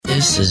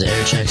This is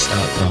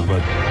airchecks.com.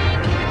 But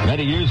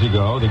many years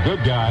ago, the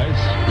good guys,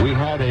 we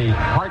had a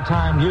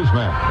part-time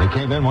newsman. He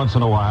came in once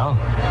in a while,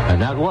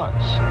 and that was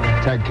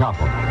Ted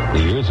Koppel. The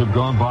years have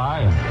gone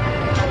by,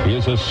 and he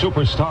is a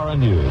superstar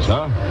in news,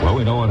 huh? Well,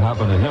 we know what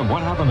happened to him.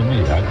 What happened to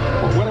me?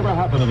 Whatever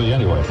happened to me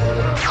anyway?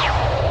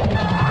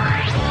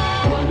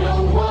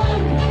 101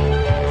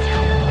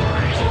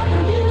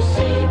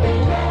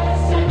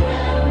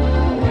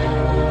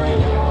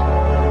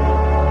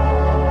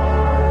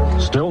 WCBS-FM.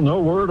 Still no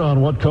word on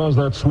what caused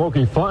that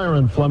smoky fire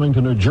in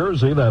Flemington, New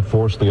Jersey that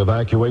forced the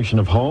evacuation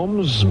of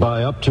homes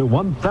by up to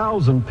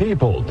 1,000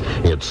 people.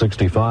 It's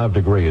 65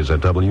 degrees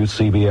at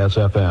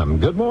WCBS-FM.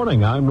 Good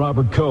morning, I'm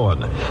Robert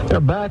Cohen. They're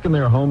back in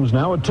their homes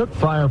now. It took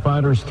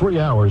firefighters 3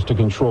 hours to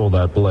control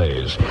that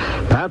blaze.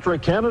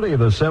 Patrick Kennedy,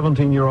 the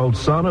 17-year-old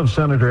son of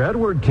Senator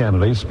Edward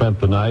Kennedy, spent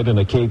the night in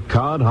a Cape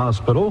Cod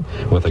hospital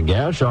with a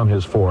gash on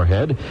his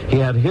forehead. He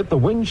had hit the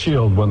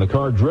windshield when the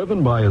car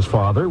driven by his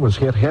father was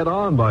hit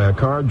head-on by a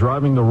car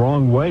driving the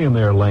wrong way in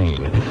their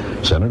lane.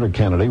 Senator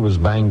Kennedy was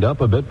banged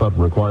up a bit but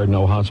required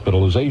no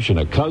hospitalization.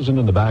 A cousin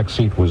in the back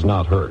seat was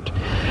not hurt.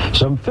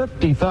 Some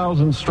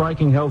 50,000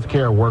 striking health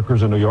care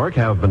workers in New York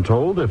have been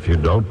told if you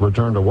don't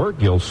return to work,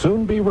 you'll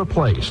soon be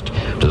replaced.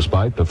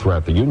 Despite the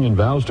threat, the union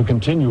vows to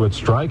continue its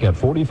strike at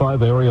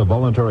 45 area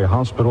voluntary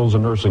hospitals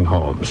and nursing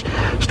homes.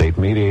 State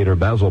mediator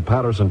Basil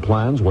Patterson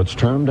plans what's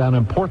termed an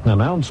important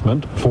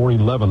announcement for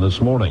 11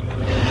 this morning.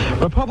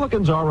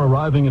 Republicans are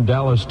arriving in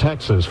Dallas,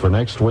 Texas for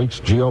next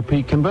week's GOP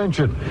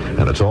convention,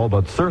 and it's all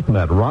but certain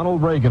that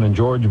Ronald Reagan and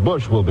George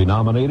Bush will be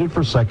nominated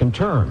for second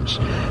terms.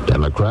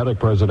 Democratic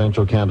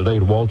presidential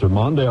candidate Walter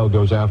Mondale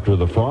goes after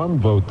the farm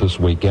vote this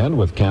weekend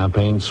with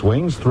campaign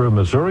swings through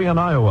Missouri and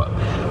Iowa.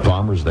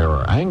 Farmers there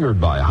are angered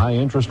by high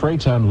interest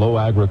rates and low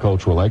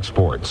agricultural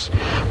exports.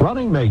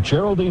 Running mate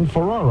Geraldine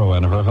Ferraro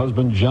and her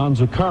husband John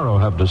Zuccaro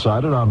have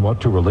decided on what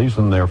to release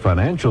in their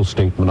financial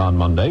statement on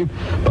Monday,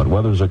 but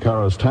whether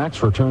Zuccaro's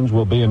tax returns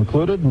will be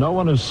included, no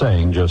one is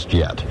saying just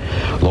yet.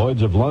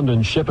 Lloyd's of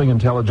London Shipping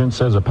Intelligence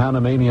says a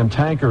Panamanian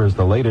tanker is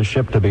the latest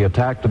ship to be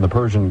attacked in the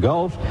Persian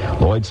Gulf.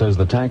 Lloyd says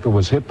the tanker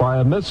was hit by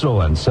a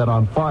missile and set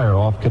on fire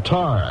off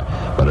Qatar.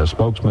 But a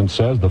spokesman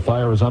says the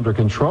fire is under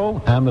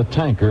control and the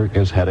tanker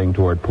is heading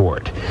toward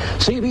port.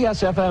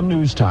 CBS-FM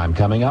News Time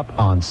coming up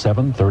on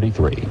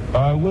 7:33.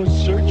 I was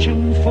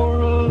searching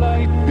for a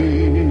light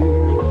beer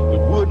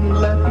that wouldn't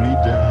let me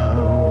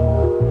down.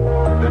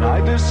 Then I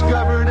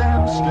discovered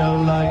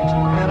Amstel Light,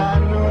 and I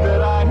knew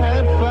that I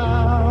had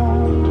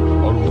found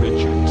a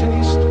richer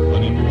taste,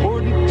 an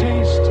important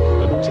taste,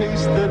 a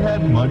taste that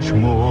had much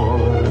more.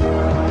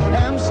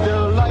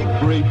 Amstel Light,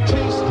 great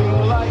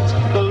tasting light,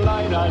 the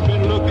light I've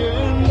been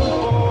looking for.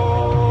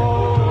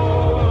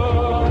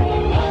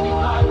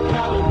 95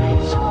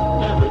 calories,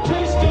 never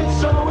tasted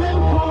so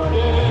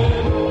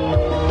imported.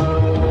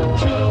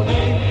 Till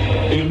they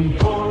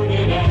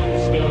imported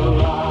Amstel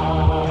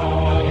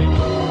Light.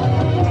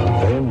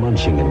 Van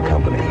Munching and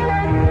Company.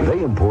 They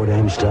import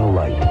Amstel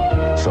Light.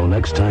 So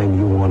next time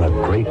you want a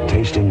great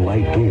tasting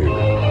light beer,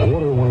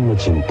 order one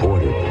that's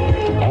imported.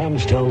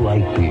 Amstel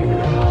Light Beer.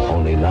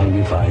 Only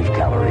 95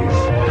 calories.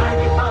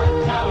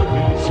 95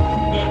 calories,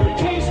 never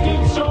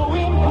tasted so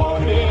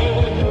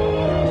imported.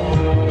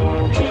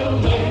 Till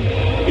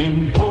they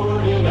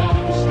imported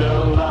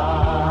Amstel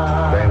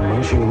Light. Van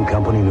Munching and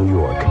Company, New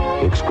York.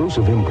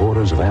 Exclusive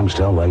importers of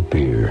Amstel Light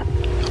Beer.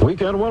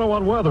 Weekend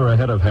 101 weather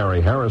ahead of Harry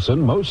Harrison.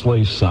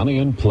 Mostly sunny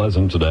and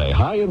pleasant today.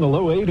 High in the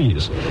low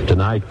 80s.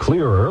 Tonight,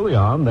 clear early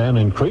on, then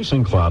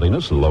increasing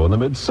cloudiness, low in the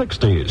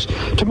mid-60s.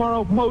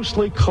 Tomorrow,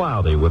 mostly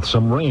cloudy with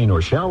some rain or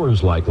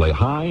showers likely.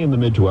 High in the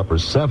mid to upper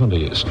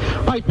 70s.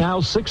 Right now,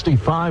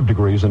 65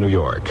 degrees in New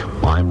York.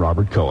 I'm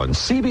Robert Cohen,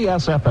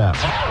 CBS-FM.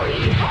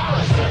 Harry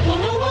Harrison.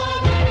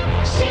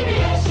 101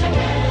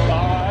 CBS-FM. All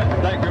right,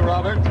 thank you,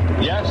 Robert.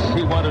 Yes,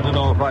 he wanted to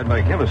know if I'd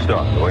make him a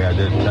star, the way I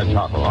did Ted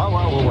Koppel. Oh,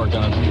 well, we'll work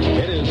on it.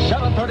 It is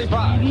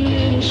 7:35.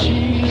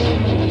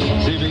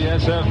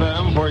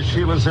 CBS-FM for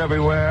Sheila's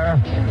Everywhere.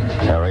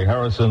 Harry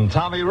Harrison,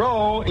 Tommy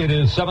Rowe. It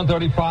is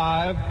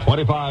 7:35,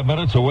 25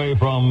 minutes away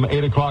from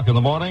 8 o'clock in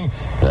the morning.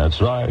 That's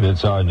right,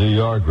 it's our New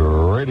York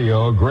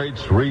Radio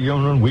Greats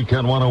Reunion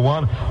Weekend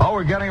 101. Oh,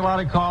 we're getting a lot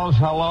of calls.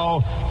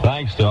 Hello.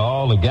 Thanks to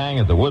all the gang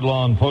at the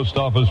Woodlawn Post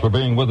Office for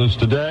being with us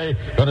today.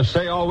 Going to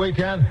stay all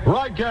weekend?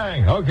 Right,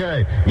 gang.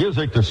 Okay.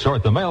 Music to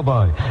sort the mail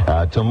by.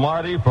 To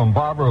Marty from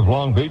Barbara of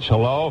Long Beach.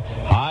 Hello.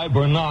 Hi,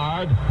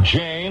 Bernard,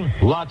 Jane,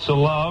 lots of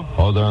love.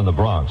 Oh, they're in the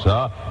Bronx,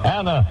 huh?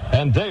 Anna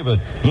and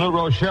David, New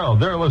Rochelle,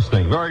 they're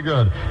listening. Very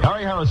good.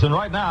 Harry Harrison,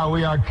 right now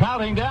we are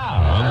counting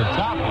down on the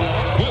top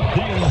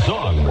 15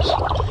 songs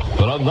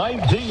for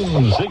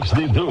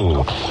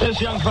 1962.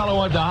 This young fellow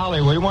went to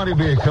Hollywood. He wanted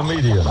to be a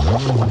comedian.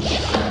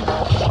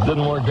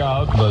 Didn't work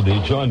out, but he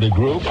joined a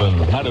group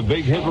and had a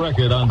big hit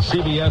record on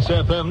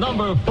CBS-FM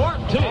number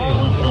 14.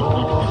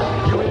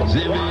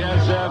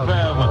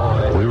 CBS-FM.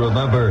 We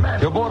remember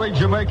your boy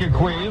Jamaica,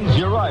 Queens.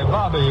 You're right,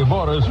 Bobby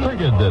Borders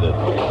Pickett did it.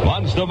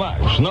 Monster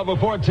Mash, number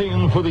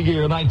 14 for the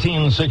year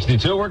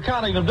 1962. We're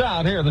counting them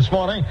down here this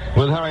morning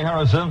with Harry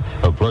Harrison.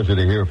 A pleasure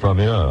to hear from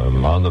you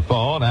on the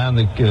phone. And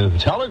the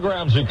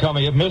telegrams are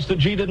coming. If Mr.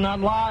 G did not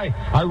lie,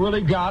 I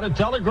really got a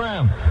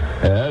telegram.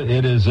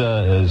 It is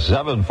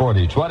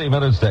 7:40, 20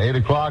 minutes to 8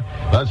 o'clock.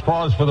 Let's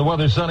pause for the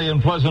weather. Sunny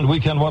and pleasant.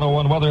 Weekend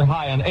 101 weather.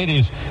 High in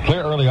 80s.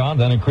 Clear early on,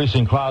 then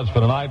increasing clouds for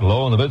tonight.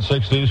 Low in the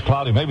mid-60s.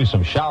 Cloudy, maybe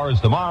some showers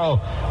tomorrow.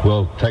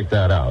 We'll take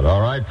that out,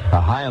 all right?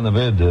 A high in the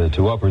mid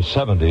to upper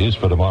 70s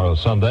for tomorrow,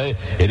 Sunday.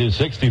 It is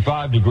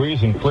 65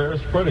 degrees and clear.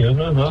 It's pretty, isn't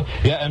it? Huh?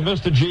 Yeah, and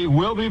Mr. G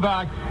will be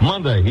back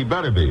Monday. He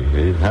better be.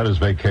 He had his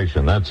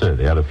vacation. That's it.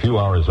 He had a few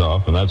hours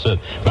off, and that's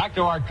it. Back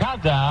to our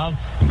countdown.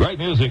 Great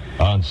music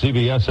on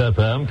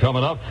CBS-FM.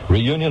 Coming up,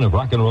 reunion of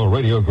rock and roll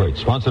radio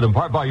greats. Sponsored in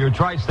part by your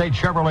Tri-State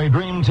Chevrolet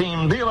Dream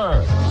Team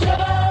dealer.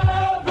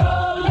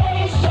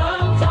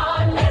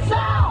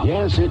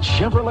 Yes, it's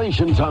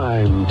Chevrolation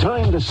time.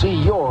 Time to see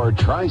your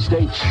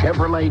Tri-State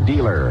Chevrolet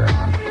dealer.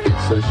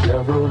 It's a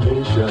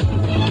Chevrolation.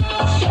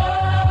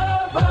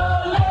 Chevrolation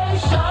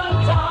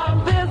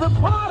time. There's a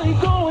party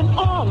going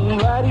on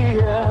right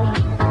here.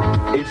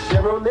 It's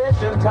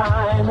Chevrolation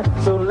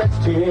time, so let's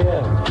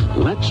cheer.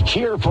 Let's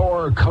cheer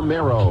for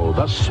Camaro,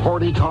 the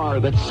sporty car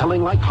that's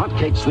selling like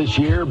hotcakes this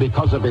year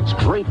because of its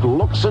great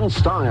looks and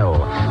style.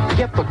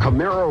 Get the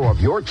Camaro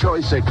of your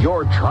choice at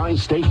your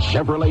Tri-State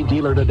Chevrolet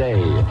dealer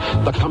today.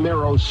 The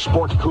Camaro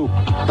Sport Coupe,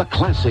 the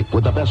classic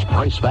with the best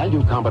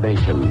price-value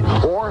combination.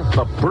 Or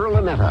the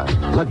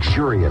Berlinetta,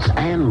 luxurious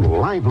and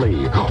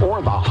lively.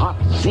 Or the hot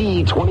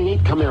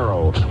Z28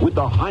 Camaro with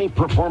the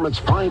high-performance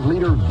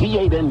 5-liter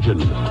V8 engine.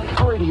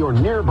 Hurry to your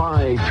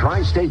nearby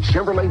Tri-State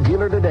Chevrolet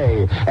dealer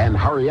today and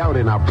hurry out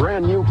in a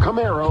brand new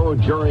Camaro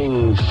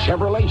during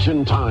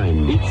Chevrolation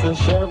time. It's a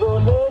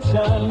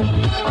Chevrolation.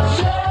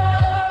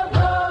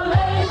 Chevrolation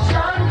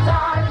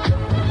time.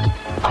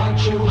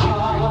 Aren't you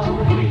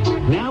hungry?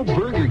 Now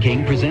Burger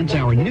King presents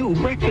our new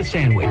breakfast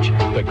sandwich,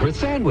 the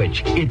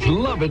Croissandwich. It's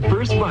love at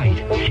first bite.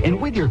 And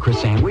with your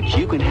Croissandwich,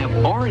 you can have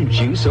orange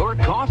juice or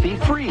coffee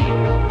free.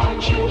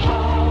 Aren't you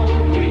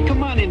hungry?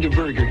 Come on into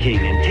Burger King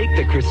and take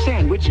the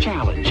Croissandwich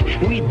challenge.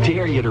 We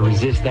dare you to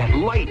resist that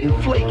light and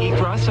flaky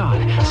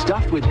croissant,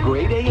 stuffed with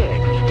grade A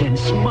egg, then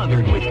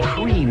smothered with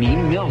creamy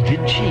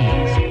melted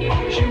cheese.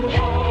 Aren't you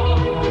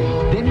hungry?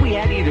 Then we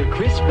add either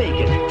crisp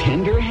bacon,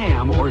 tender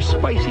ham, or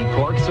spicy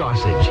pork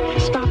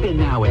sausage. Stop in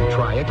now and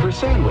try a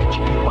Croissandwich.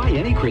 Buy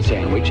any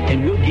Croissandwich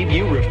and we'll give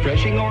you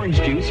refreshing orange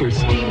juice or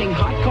steaming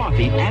hot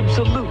coffee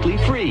absolutely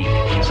free.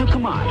 So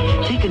come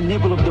on, take a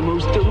nibble of the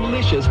most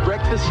delicious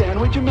breakfast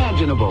sandwich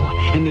imaginable.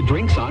 And the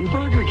drinks on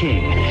Burger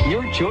King.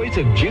 Your choice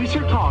of juice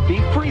or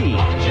coffee free.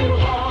 Aren't you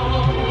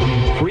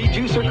hungry? Free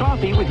juice or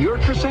coffee with your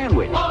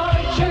Croissandwich.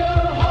 Aren't you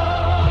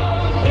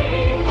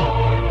hungry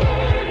for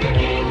Burger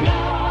King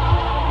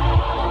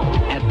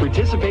now? At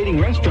participating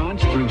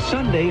restaurants through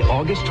Sunday,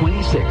 August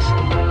 26th.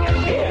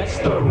 It's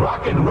the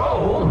Rock and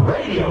Roll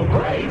Radio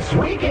Greats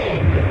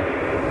Weekend.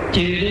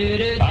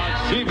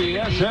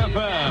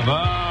 CBS-FM,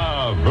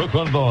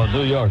 Brooklyn-born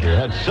New Yorker,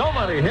 had so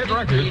many hit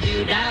records.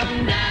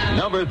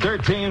 Number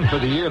 13 for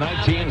the year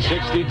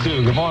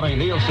 1962. Good morning,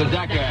 Neil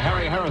Sedaka,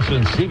 Harry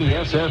Harrison,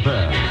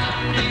 CBS-FM.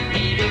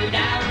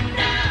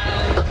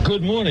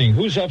 Good morning.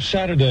 Who's up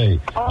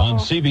Saturday on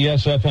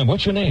CBS-FM?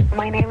 What's your name?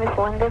 My name is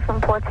Linda from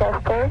Port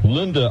Chester.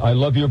 Linda, I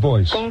love your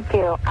voice. Thank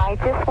you. I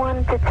just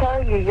wanted to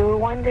tell you, you were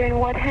wondering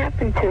what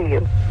happened to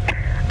you.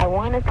 I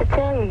wanted to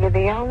tell you, you're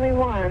the only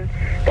one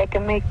that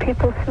can make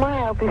people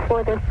smile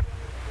before they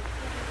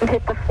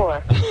hit the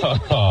floor.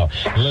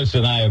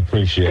 Listen, I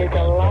appreciate There's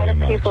that a lot very of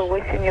much. people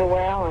wishing you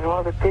well, and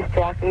all the disc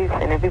jockeys,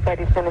 and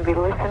everybody's going to be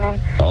listening.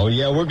 Oh,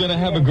 yeah, we're going to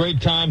have a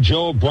great time.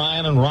 Joe,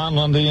 Brian, and Ron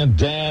Lundy, and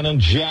Dan, and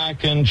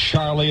Jack, and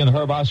Charlie, and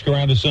Herb Oscar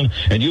Anderson,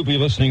 and you'll be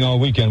listening all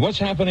weekend. What's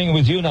happening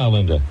with you now,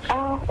 Linda?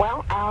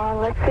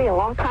 Let's see. A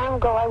long time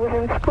ago, I was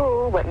in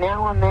school, but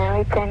now I'm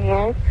married 10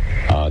 years.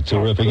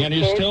 Terrific. And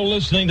you're still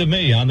listening to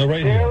me on the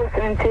They're radio.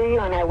 listening to you,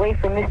 and I wait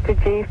for Mr.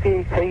 G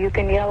so you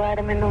can yell at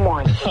him in the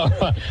morning.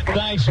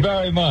 Thanks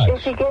very much.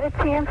 If you get a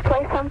chance,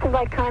 play something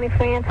by Connie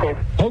Francis.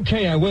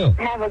 Okay, I will.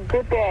 Have a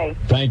good day.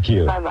 Thank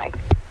you. Bye-bye.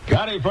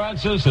 Connie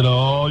Francis and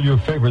all your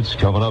favorites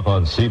coming up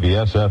on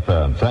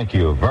CBS-FM. Thank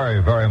you very,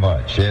 very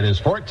much. It is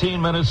 14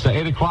 minutes to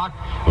 8 o'clock.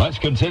 Let's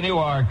continue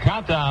our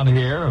countdown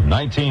here of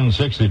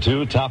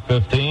 1962 Top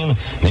 15.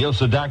 Neil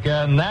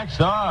Sedaka next.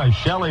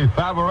 Shelley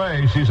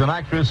Fabaret. She's an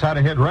actress, had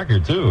a hit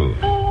record, too.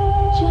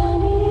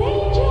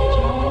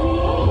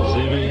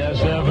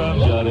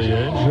 CBS-FM, Johnny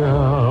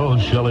Angel.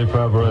 Shelley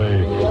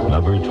Fabaret,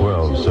 number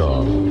 12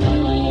 song.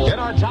 Get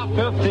our top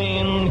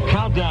 15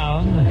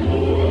 countdown.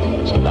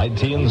 It's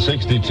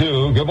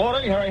 1962. Good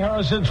morning, Harry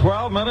Harrison.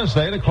 12 minutes,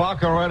 8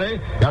 o'clock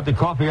already. Got the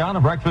coffee on, the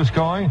breakfast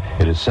going.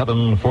 It is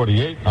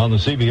 7:48 on the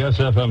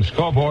CBS-FM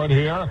scoreboard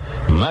here.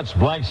 Mets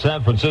blank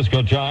San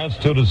Francisco Giants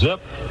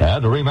 2-0.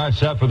 And the rematch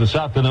set for this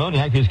afternoon.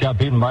 Yankees got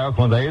beaten by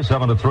Oakland A's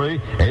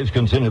 7-3. A's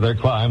continue their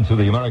climb through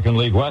the American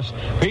League West.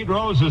 Pete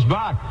Rose is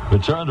back.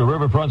 Returned to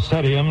Riverfront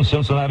Stadium,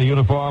 Cincinnati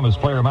uniform as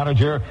player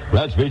manager.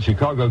 Reds beat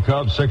Chicago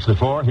Cubs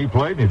 6-4. He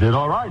played and he did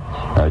all right.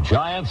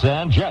 Giants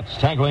and Jets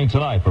tangling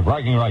tonight for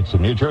bragging rights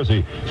in New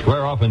Jersey.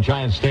 Square off in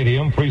Giants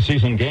Stadium.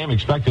 Preseason game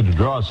expected to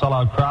draw a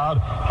sellout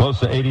crowd close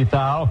to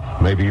 80,000.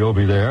 Maybe you'll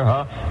be there,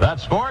 huh?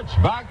 That's sports.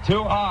 Back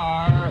to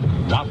our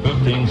top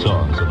 15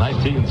 songs of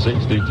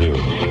 1962.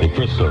 The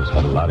Crystals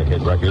had a lot of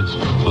hit records.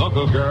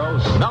 Local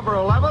Girls, number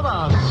 11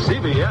 on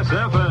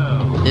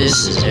CBS-FM.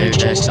 This is Air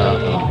Jackson.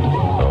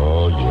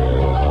 Oh,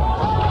 yeah.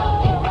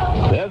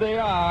 There they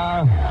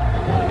are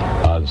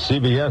on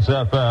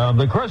CBS-FM.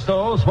 The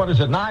Crystals,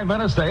 9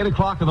 minutes to 8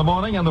 o'clock in the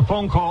morning, and the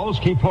phone calls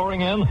keep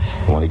pouring in.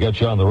 I want to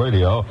get you on the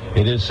radio.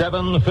 It is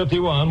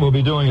 7:51. We'll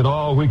be doing it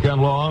all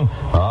weekend long.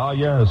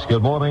 Yes.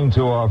 Good morning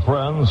to our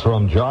friends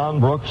from John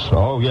Brooks.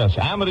 Oh, yes.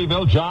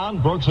 Amityville. John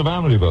Brooks of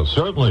Amityville.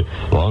 Certainly.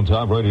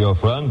 Longtime radio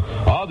friend.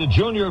 The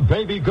junior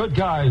baby good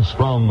guys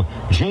from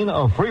Gina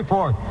of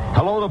Freeport.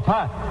 Hello to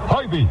Pat.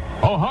 Hybe.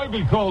 Oh,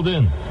 Hybe called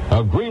in.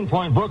 Of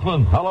Greenpoint,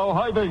 Brooklyn. Hello,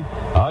 Hybe.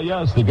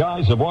 Yes. The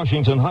guys of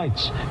Washington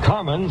Heights.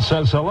 Carmen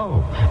says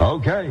hello.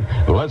 Okay.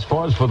 Let's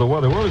pause for the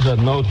weather. Where is that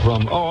note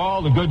from?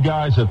 All the good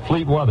guys at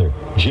Fleet Weather.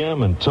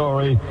 Jim and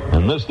Tori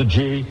and Mr.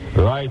 G,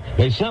 right?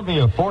 They sent me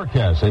a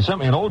forecast. They sent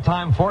me an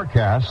old-time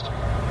forecast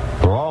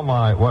for all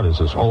my,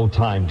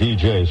 old-time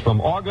DJs from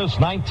August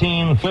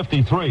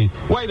 1953.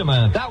 Wait a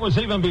minute, that was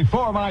even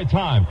before my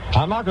time.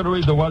 I'm not going to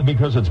read the one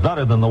because it's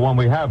better than the one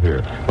we have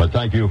here. But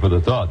thank you for the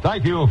thought.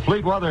 Thank you,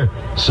 Fleet Weather.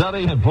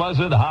 Sunny and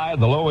pleasant, high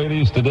in the low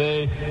 80s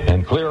today,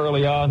 and clear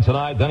early on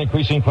tonight. Then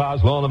increasing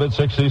clouds, low in the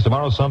mid-60s.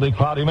 Tomorrow, Sunday,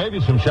 cloudy, maybe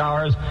some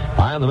showers,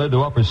 high in the mid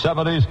to upper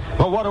 70s.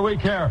 But what do we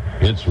care?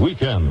 It's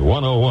Weekend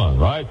 101,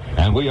 right?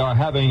 And we are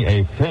having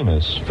a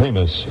famous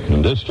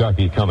disc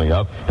jockey coming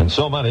up, and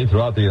so many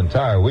throughout the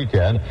entire weekend.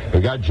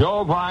 We got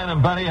Joe, Brian,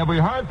 and Benny. Have we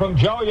heard from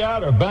Joe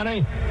yet, or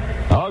Benny?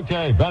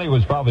 Okay, Benny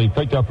was probably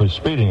picked up for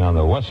speeding on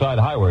the West Side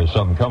Highway or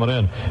something coming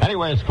in.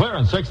 Anyway, it's clear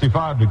and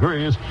 65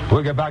 degrees.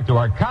 We'll get back to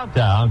our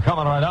countdown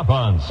coming right up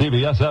on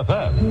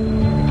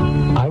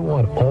CBS-FM. I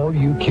want all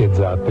you kids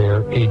out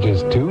there,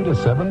 ages 2 to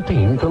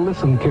 17, to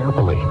listen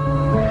carefully.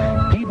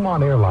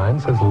 Piedmont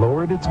Airlines has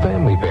lowered its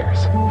family fares,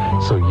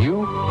 so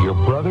you, your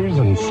brothers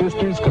and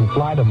sisters can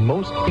fly to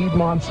most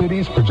Piedmont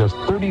cities for just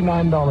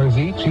 $39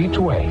 each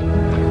way.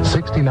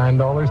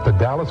 $69 to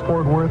Dallas,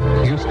 Fort Worth,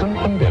 Houston,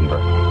 and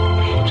Denver.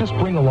 Just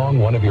bring along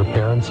one of your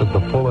parents at the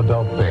full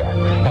adult fare,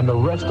 and the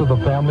rest of the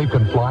family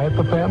can fly at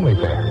the family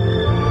fare.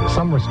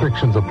 Some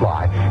restrictions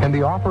apply, and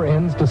the offer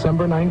ends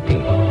December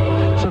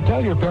 19th. So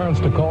tell your parents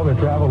to call their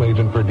travel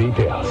agent for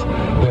details.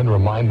 Then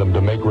remind them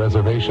to make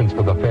reservations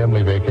for the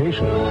family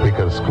vacation,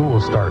 because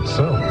school starts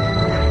soon.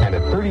 And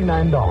at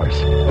 $39,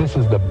 this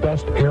is the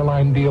best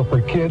airline deal for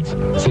kids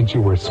since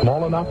you were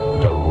small enough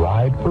to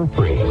ride for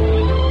free.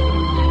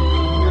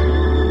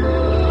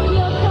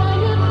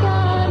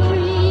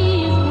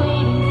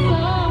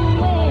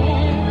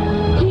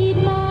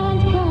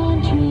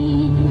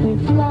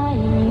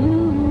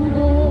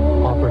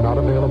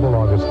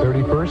 August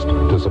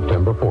 31st to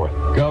September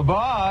 4th.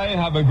 Goodbye.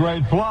 Have a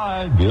great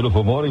flight.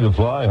 Beautiful morning to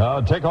fly,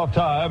 huh? Takeoff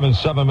time is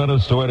 7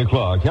 minutes to 8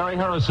 o'clock. Harry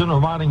Harrison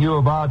reminding you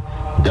about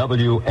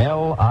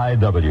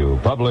WLIW,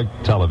 Public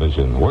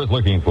Television. Worth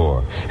looking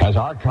for. Has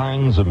all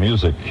kinds of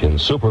music and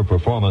super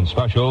performance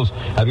specials.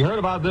 Have you heard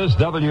about this?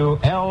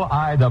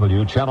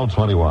 WLIW, Channel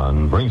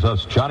 21, brings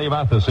us Johnny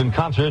Mathis in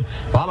concert,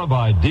 followed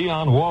by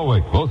Dionne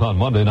Warwick, both on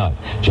Monday night.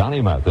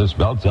 Johnny Mathis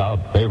belts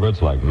out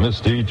favorites like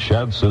Misty,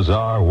 Chad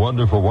Cesar,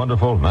 Wonderful,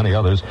 Wonderful, many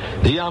others.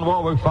 Dionne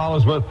Warwick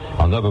follows with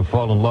I'll Never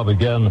Fall in Love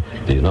Again,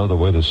 Do You Know the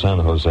Way to San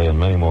Jose, and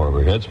many more of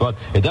her hits. But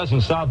it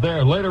doesn't stop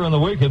there. Later in the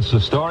week, it's the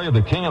story of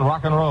the king of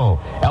rock and roll.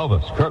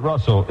 Elvis. Kurt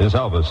Russell is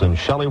Elvis, and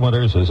Shelley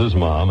Winters is his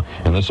mom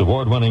in this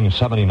award-winning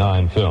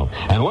 79 film.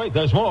 And wait,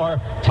 there's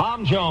more.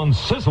 Tom Jones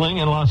sizzling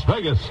in Las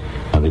Vegas.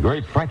 And the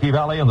great Frankie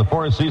Valli and the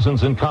Four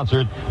Seasons in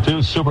concert.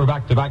 2 super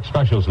back-to-back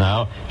specials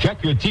now.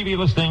 Check your TV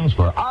listings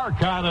for our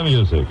kind of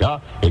music.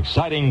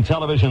 Exciting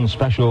television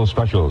specials.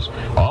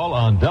 All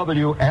on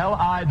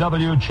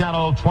WLIW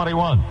Channel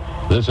 21.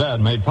 This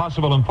ad made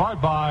possible in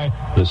part by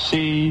the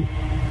CPB.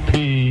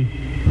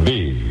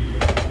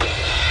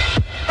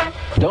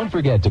 Don't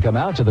forget to come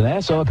out to the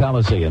Nassau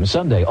Coliseum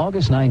Sunday,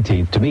 August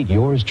 19th to meet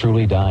yours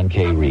truly, Don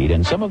K. Reed,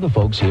 and some of the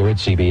folks here at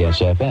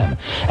CBS-FM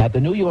at the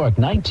New York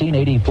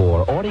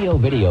 1984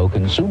 Audio-Video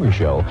Consumer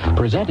Show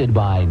presented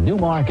by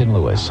Newmark and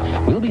Lewis.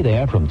 We'll be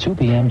there from 2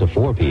 p.m. to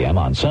 4 p.m.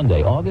 on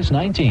Sunday, August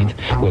 19th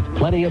with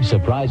plenty of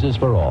surprises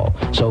for all.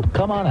 So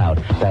come on out.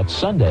 That's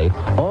Sunday,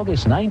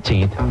 August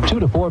 19th, 2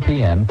 to 4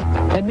 p.m.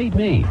 and meet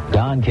me,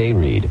 Don K.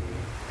 Reed.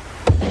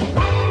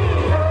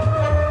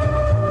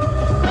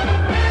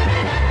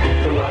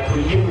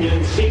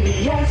 Union,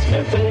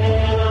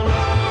 CBS-FM.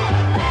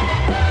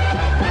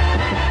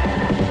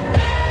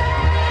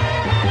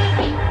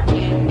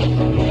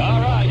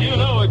 All right, you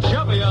know it,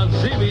 Chubby on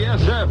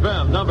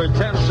CBS-FM, number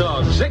 10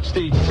 song,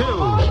 62.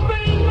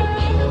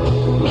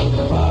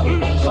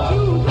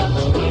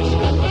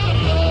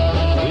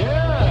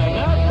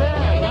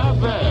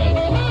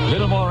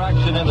 Little more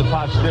action in the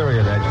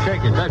posterior there.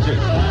 Shake it, that's it.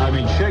 I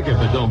mean, shake it,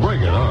 but don't break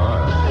it. All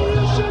right.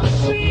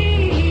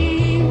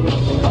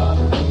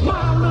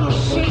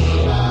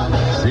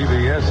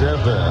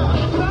 CBS-FM.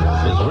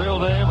 His real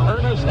name,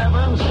 Ernest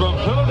Evans from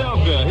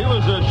Philadelphia. He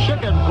was a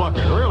chicken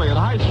plucker, really, in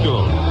high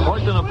school.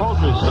 Worked in a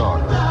poultry store.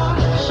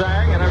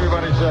 Sang, and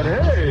everybody said,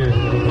 hey,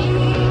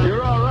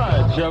 you're all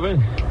right, Chubby.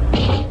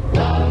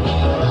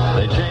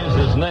 They changed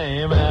his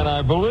name, and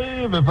I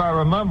believe, if I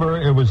remember,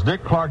 it was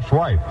Dick Clark's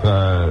wife.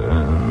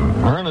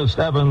 Ernest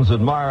Evans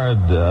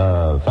admired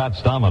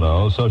Fats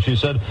Domino, so she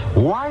said,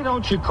 why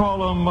don't you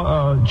call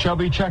him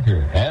Chubby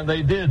Checker? And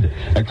they did.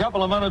 A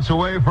couple of minutes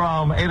away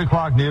from 8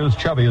 o'clock news,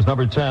 Chubby is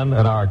number 10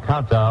 in our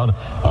countdown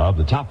of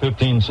the top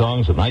 15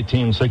 songs of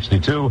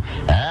 1962.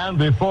 And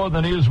before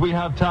the news, we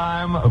have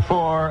time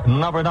for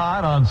number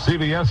 9 on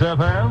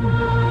CBS-FM.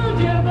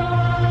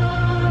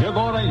 Good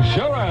morning,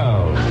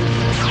 Showround.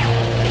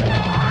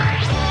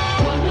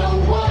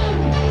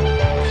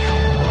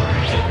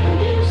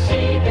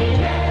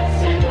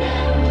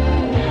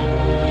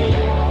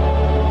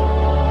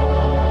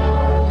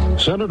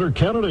 Senator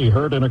Kennedy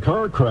hurt in a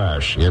car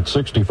crash. It's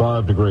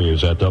 65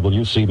 degrees at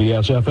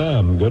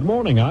WCBS-FM. Good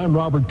morning, I'm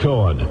Robert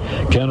Cohen.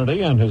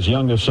 Kennedy and his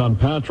youngest son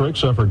Patrick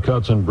suffered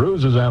cuts and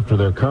bruises after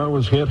their car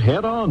was hit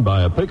head-on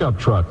by a pickup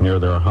truck near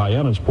their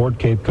Hyannisport,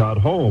 Cape Cod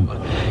home.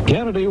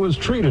 Kennedy was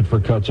treated for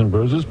cuts and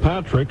bruises.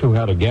 Patrick, who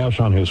had a gash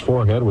on his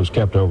forehead, was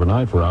kept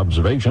overnight for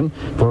observation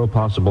for a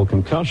possible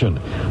concussion.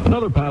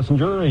 Another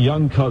passenger, a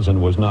young cousin,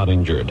 was not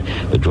injured.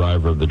 The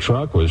driver of the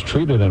truck was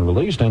treated and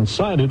released and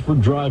cited for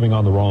driving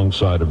on the wrong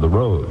side of the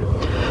road.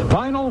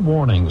 Final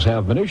warnings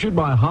have been issued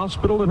by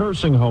hospital and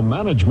nursing home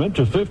management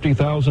to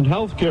 50,000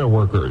 healthcare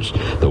workers.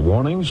 The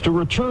warnings to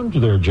return to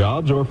their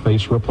jobs or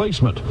face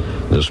replacement.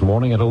 This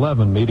morning at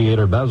 11,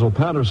 mediator Basil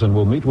Patterson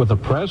will meet with the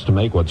press to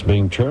make what's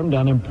being termed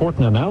an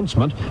important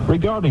announcement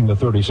regarding the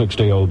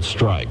 36-day-old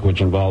strike, which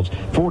involves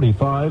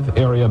 45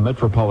 area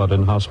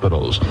metropolitan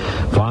hospitals.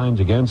 Fines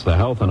against the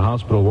Health and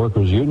Hospital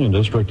Workers Union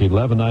District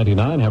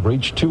 1199 have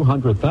reached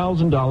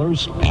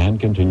 $200,000 and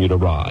continue to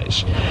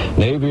rise.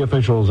 Navy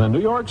officials and New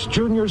York's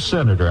junior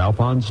Senator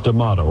Alphonse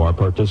D'Amato are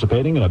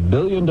participating in a $1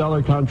 billion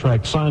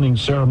contract signing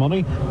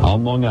ceremony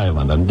on Long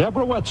Island. And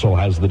Deborah Wetzel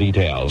has the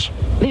details.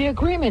 The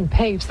agreement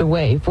paves the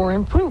way for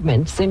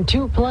improvements in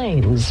 2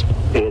 planes.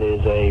 It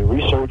is a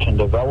research and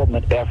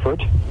development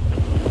effort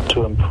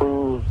to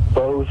improve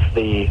both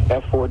the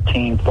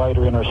F-14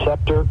 fighter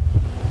interceptor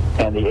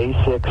and the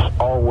A-6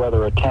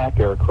 all-weather attack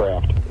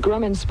aircraft.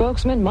 Grumman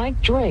spokesman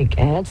Mike Drake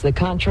adds the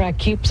contract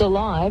keeps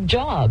alive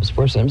jobs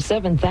for some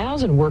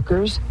 7,000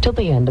 workers till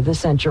the end of the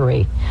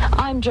century.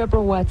 I'm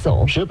Deborah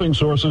Wetzel. Shipping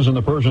sources in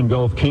the Persian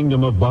Gulf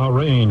Kingdom of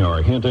Bahrain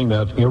are hinting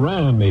that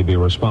Iran may be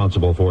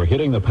responsible for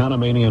hitting the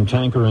Panamanian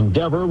tanker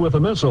Endeavour with a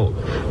missile.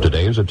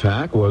 Today's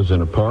attack was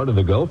in a part of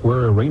the Gulf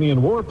where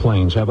Iranian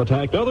warplanes have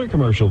attacked other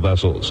commercial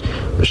vessels.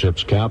 The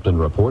ship's captain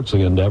reports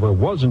the Endeavour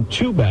wasn't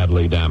too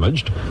badly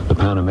damaged. The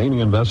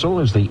Panamanian vessel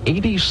is the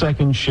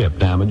 82nd ship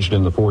damaged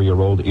in the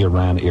 4-year-old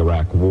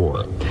Iran-Iraq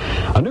war.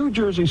 A New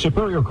Jersey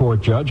Superior Court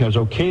judge has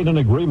okayed an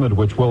agreement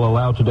which will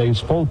allow today's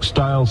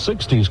folk-style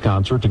 60s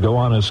concert to go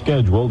on as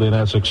scheduled in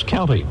Essex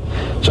County.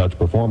 Such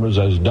performers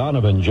as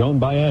Donovan, Joan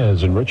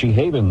Baez, and Richie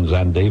Havens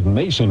and Dave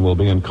Mason will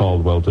be in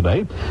Caldwell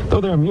today,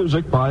 though their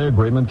music by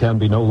agreement can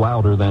be no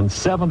louder than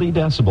 70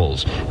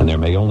 decibels, and there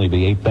may only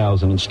be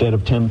 8,000 instead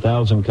of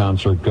 10,000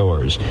 concert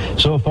goers.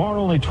 So far,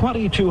 only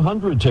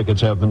 2,200 tickets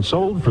have been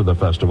sold for the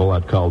festival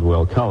at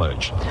Caldwell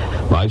College.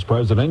 Vice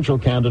presidential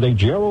candidate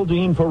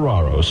Geraldine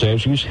Ferraro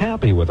says she's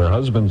happy with her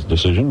husband's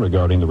decision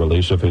regarding the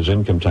release of his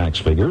income tax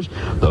figures,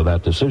 though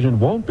that decision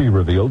won't be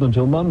revealed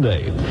until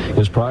Monday.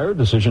 His prior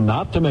decision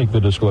not to make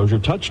the disclosure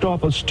touched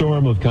off a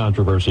storm of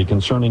controversy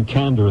concerning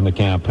candor in the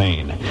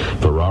campaign.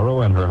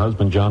 Ferraro and her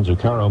husband John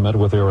Zuccaro met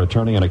with their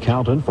attorney and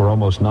accountant for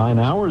almost 9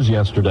 hours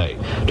yesterday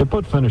to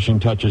put finishing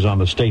touches on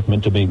the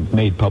statement to be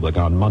made public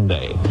on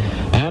Monday.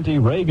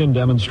 Anti-Reagan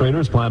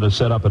demonstrators plan to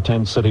set up a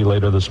tent city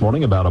later this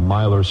morning about a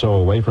mile or so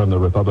away from the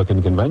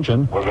Republican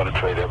convention. We're going to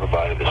treat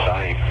everybody the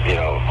same.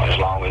 As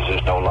long as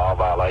there's no law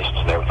violations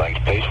and everything's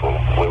peaceful,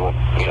 we won't,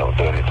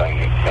 do anything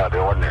out of the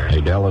ordinary.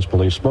 A Dallas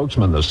police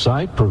spokesman, the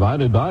site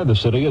provided by the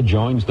city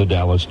adjoins the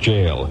Dallas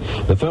jail.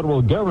 The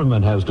federal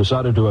government has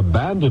decided to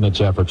abandon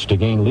its efforts to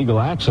gain legal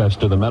access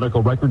to the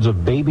medical records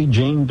of baby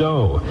Jane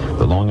Doe,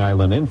 the Long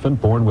Island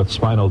infant born with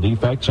spinal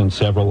defects and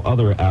several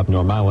other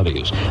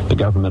abnormalities. The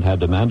government had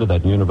demanded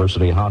that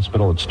University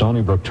Hospital at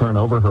Stony Brook turn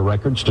over her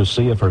records to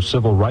see if her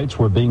civil rights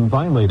were being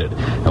violated.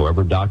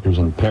 However, doctors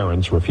and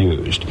parents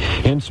refused.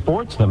 In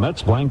sports, the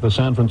Mets blanked the the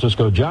San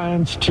Francisco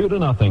Giants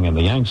 2-0, and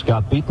the Yanks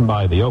got beaten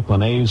by the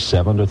Oakland A's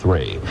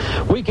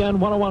 7-3.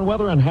 Weekend 101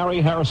 weather and Harry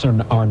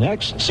Harrison are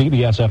next.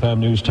 CBS-FM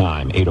News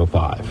Time,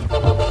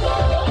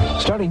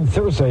 8:05. Starting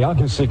Thursday,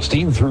 August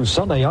 16th through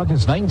Sunday,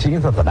 August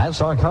 19th at the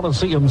Nassau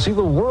Coliseum, see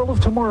the world of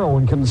tomorrow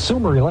in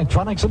consumer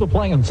electronics and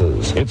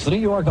appliances. It's the New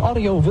York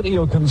Audio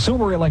Video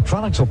Consumer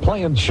Electronics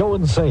Appliance Show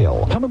and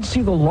Sale. Come and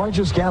see the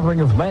largest gathering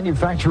of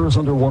manufacturers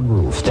under one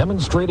roof,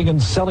 demonstrating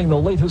and selling the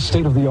latest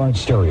state-of-the-art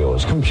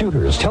stereos,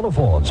 computers,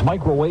 telephones,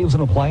 microwaves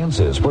and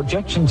appliances,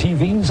 projection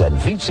TVs, and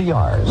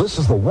VCRs. This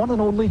is the one and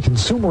only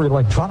consumer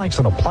electronics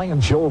and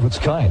appliance show of its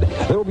kind.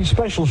 There will be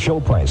special show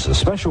prices,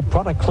 special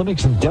product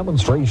clinics and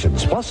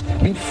demonstrations, plus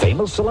meet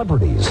famous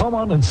celebrities. Come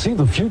on and see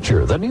the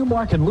future. The new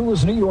Mark and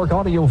Lewis New York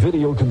Audio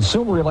Video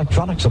Consumer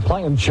Electronics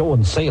Appliance Show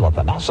and Sale at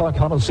the Nassau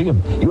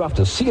Coliseum. You have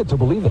to see it to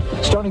believe it.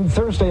 Starting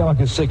Thursday,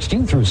 August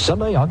 16th through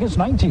Sunday, August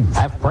 19th.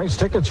 Half-price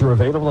tickets are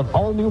available at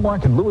all new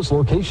Mark and Lewis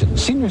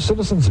locations. Senior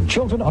citizens and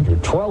children under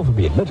 12 will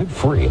be admitted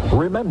free.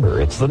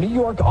 Remember, it's the New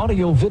York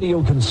Audio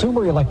Video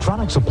Consumer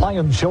Electronics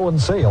Appliance Show and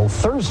Sale,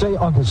 Thursday,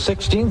 August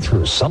 16th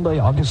through Sunday,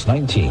 August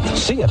 19th.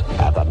 See it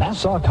at the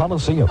Nassau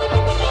Coliseum.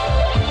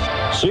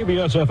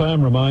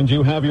 CBS-FM reminds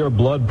you, have your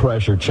blood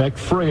pressure checked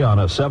free on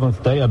a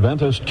Seventh-day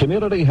Adventist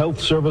Community Health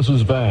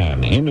Services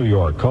van. In New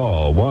York,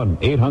 call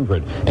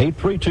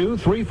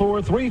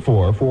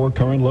 1-800-832-3434 for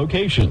current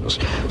locations.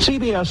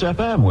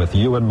 CBS-FM with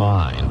you in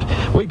mind.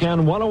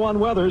 Weekend 101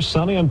 weather,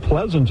 sunny and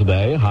pleasant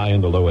today, high in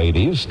the low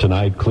 80s.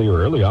 Tonight, clear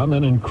early on,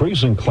 then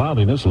increasing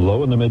cloudiness,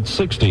 low in the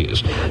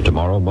mid-60s.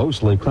 Tomorrow,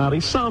 mostly cloudy,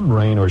 some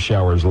rain or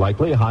showers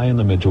likely, high in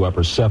the mid to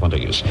upper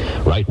 70s.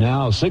 Right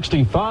now,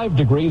 65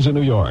 degrees in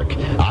New York.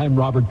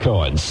 I'm Robert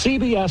Cohen,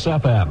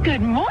 CBS-FM.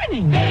 Good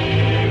morning.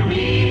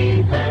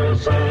 Harry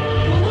Harrison,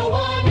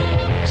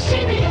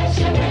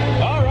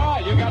 CBS-FM. All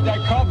right, you got that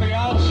coffee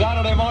out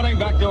Saturday morning.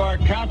 Back to our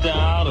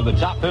countdown of the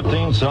top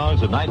 15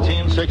 songs of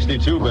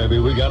 1962, baby.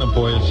 We got them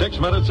for you. 6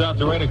 minutes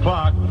after 8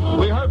 o'clock.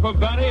 We heard from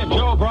Benny and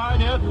Joe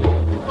O'Brien yet.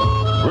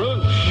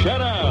 Bruce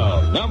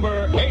Chanel,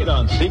 number 8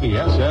 on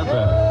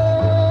CBS-FM.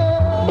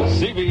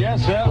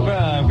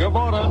 CBS-FM. Good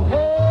morning.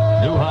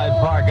 New Hyde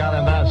Park out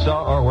in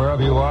Nassau or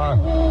wherever you are.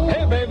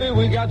 Hey, baby,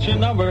 we got your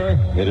number.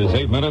 It is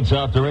 8 minutes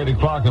after 8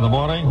 o'clock in the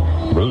morning.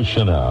 Bruce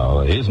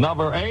Chanel is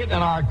number 8 in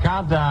our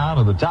countdown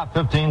of the top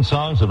 15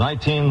 songs of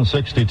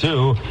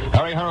 1962.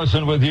 Harry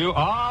Harrison with you.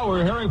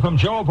 We're hearing from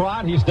Joe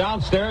O'Brien. He's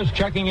downstairs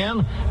checking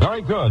in.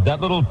 Very good.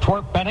 That little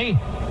twerp Benny.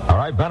 All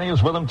right, Benny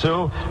is with him,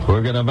 too.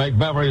 We're going to make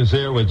memories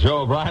here with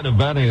Joe O'Brien and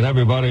Benny and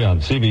everybody on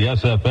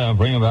CBS-FM,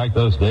 bringing back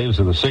those days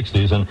of the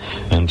 60s.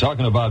 And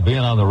talking about being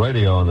on the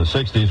radio in the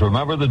 60s,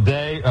 remember the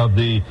day of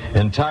the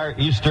entire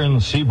eastern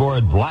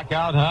seaboard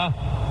blackout, huh?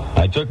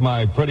 I took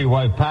my pretty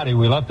wife, Patty.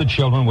 We left the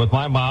children with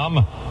my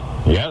mom.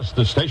 Yes,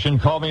 the station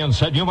called me and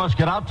said, you must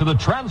get out to the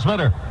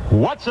transmitter.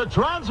 What's a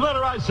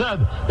transmitter, I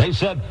said. They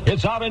said,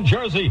 it's out in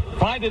Jersey.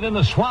 Find it in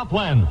the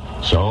swampland.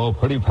 So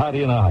pretty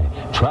Patty and I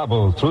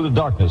traveled through the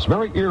darkness.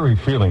 Very eerie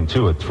feeling,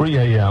 too, at 3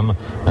 a.m.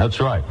 That's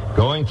right.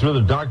 Going through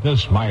the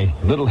darkness, my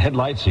little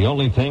headlights, the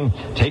only thing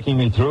taking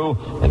me through.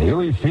 An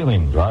eerie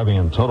feeling, driving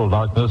in total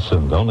darkness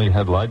and only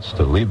headlights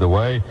to lead the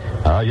way.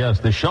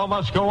 Yes, the show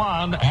must go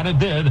on, and it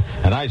did.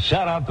 And I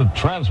sat out the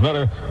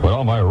transmitter with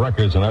all my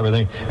records and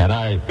everything, and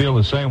I feel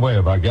the same way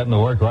about getting to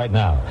work right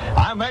now.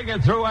 I'm making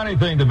through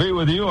anything to be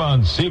with you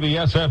on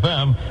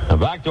CBS-FM. And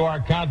back to our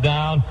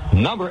countdown.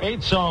 Number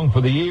 8 song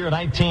for the year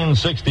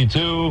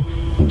 1962.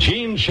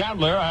 Gene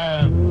Chandler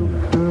and...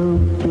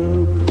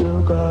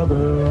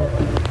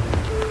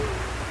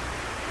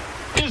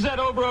 Is that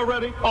over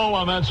already? Oh,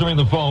 I'm answering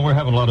the phone. We're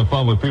having a lot of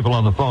fun with people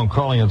on the phone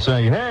calling and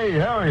saying, hey,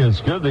 Harry,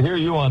 it's good to hear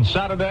you on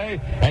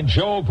Saturday. And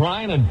Joe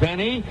O'Brien and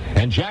Benny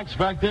and Jack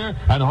Spector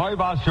and Hoy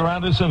Oscar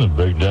Anderson and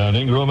Big Dan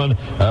Ingram and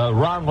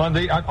Ron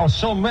Lundy.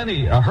 So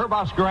many. Herb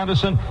Oscar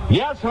Anderson.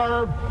 Yes,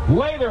 Herb.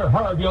 Later,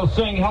 Herb, you'll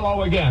sing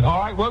hello again.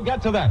 All right, we'll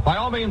get to that. By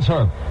all means,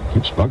 Herb.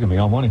 Keeps bugging me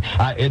all morning.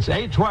 It's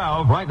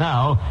 8:12 right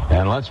now,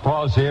 and let's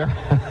pause here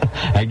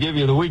and give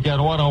you the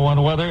weekend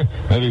 101 weather.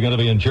 Maybe you're going to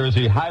be in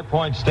Jersey, High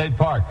Point State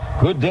Park.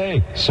 Good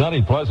day,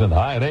 sunny, pleasant,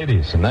 high at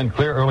 80s, and then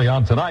clear early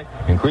on tonight.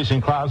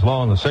 Increasing clouds,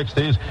 low in the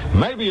 60s.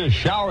 Maybe a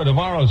shower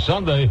tomorrow,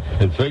 Sunday.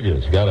 It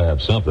figures. Got to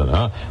have something,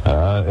 huh?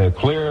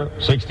 Clear,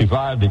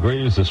 65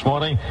 degrees this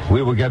morning.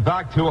 We will get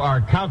back to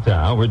our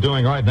countdown. We're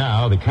doing right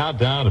now the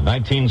countdown of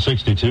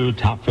 1962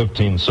 top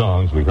 15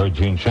 songs. We heard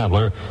Gene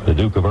Chandler, the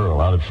Duke of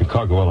Earl, out of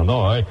Chicago,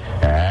 Illinois.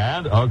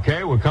 And,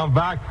 okay, we'll come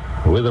back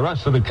with the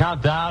rest of the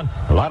countdown.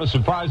 A lot of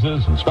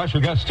surprises and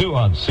special guests, too,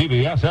 on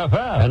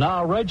CBS-FM. And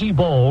now Reggie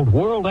Bold,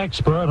 world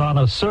expert on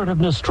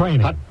assertiveness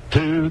training. 1,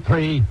 2,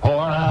 3,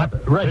 4.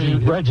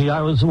 Reggie, I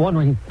was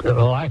wondering,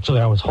 well,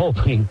 actually, I was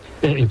hoping,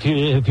 if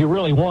you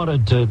really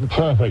wanted to...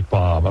 Perfect,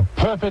 Bob. A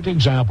perfect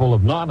example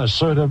of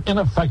non-assertive,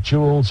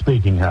 ineffectual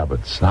speaking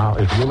habits. Now,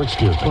 if you'll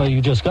excuse me. Well,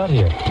 you just got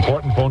here.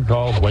 Important phone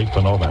calls, wait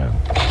for no man.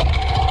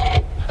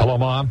 Hello,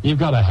 Mom. You've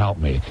got to help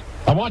me.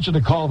 I want you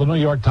to call the New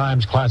York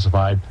Times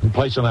Classified and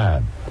place an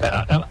ad.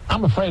 And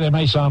I'm afraid I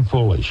may sound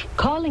foolish.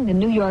 Calling the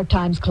New York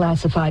Times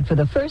Classified for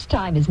the first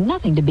time is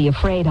nothing to be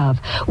afraid of.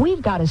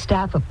 We've got a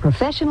staff of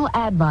professional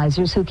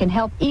advisors who can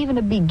help even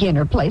a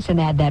beginner place an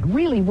ad that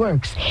really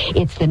works.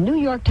 It's the New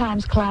York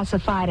Times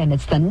Classified, and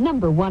it's the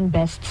 #1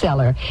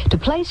 bestseller. To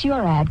place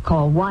your ad,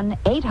 call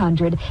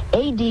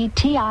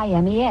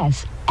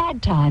 1-800-ADTIMES.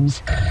 Ad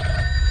Times.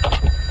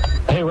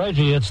 Hey,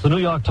 Reggie, it's the New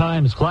York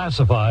Times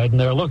Classified, and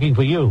they're looking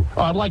for you.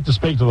 I'd like to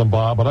speak to them,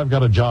 Bob, but I've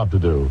got a job to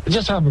do.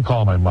 Just have them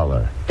call my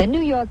mother. The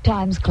New York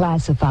Times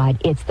Classified.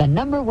 It's the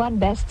 #1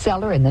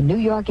 bestseller in the New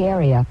York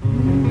area.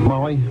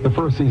 Molly, the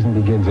first season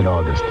begins in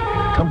August.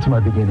 Come to my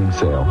beginning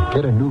sale.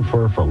 Get a new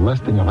fur for less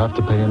than you'll have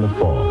to pay in the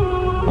fall.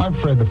 I'm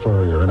Fred the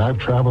Furrier, and I've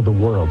traveled the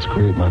world to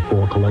create my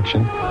fall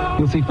collection.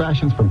 You'll see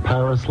fashions from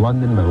Paris,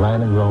 London,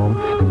 Milan, and Rome,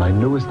 and my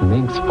newest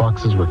minks,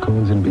 foxes,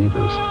 raccoons, and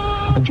beavers.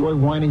 Enjoy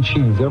wine and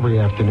cheese every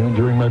afternoon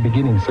during my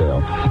beginning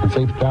sale, and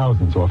save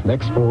thousands off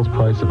next fall's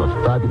price of a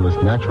fabulous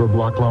natural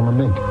block llama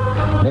mink.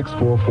 Next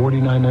fall,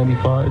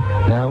 $49.95,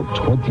 now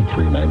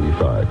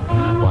 $23.95.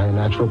 Buy a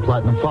natural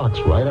platinum fox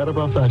right out of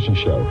our fashion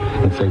show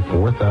and save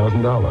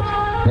 $4,000.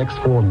 Next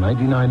fall,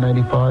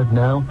 $99.95,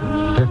 now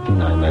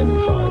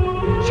 $59.95.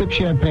 Sip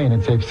champagne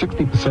and save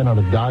 60% on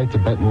a dyed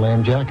Tibetan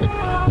lamb jacket.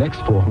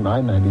 Next fall,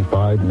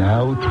 $9.95,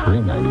 now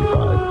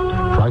 $3.95.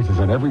 Prices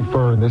on every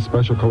fur in this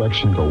special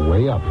collection go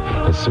way up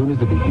as soon as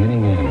the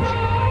beginning ends.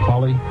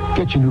 Polly,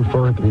 get your new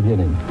fur at the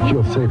beginning.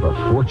 You'll save a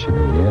fortune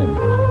in the end.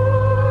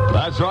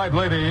 That's right,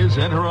 ladies.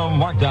 Interim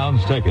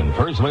markdowns taken.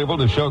 First label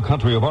to show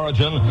country of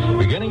origin.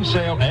 Beginning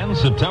sale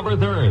ends September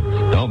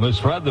 3rd. Don't miss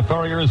Fred the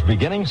Furrier's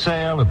beginning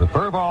sale at the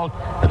Fur Vault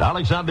at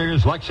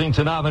Alexander's,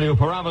 Lexington Avenue,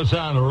 Paramus,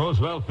 and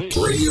Roosevelt Field.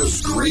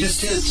 Radio's greatest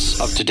hits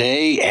of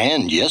today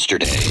and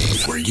yesterday.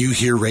 Where you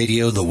hear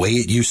radio the way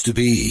it used to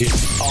be.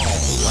 It's all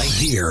right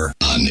here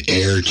on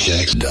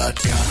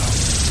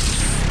airchecks.com.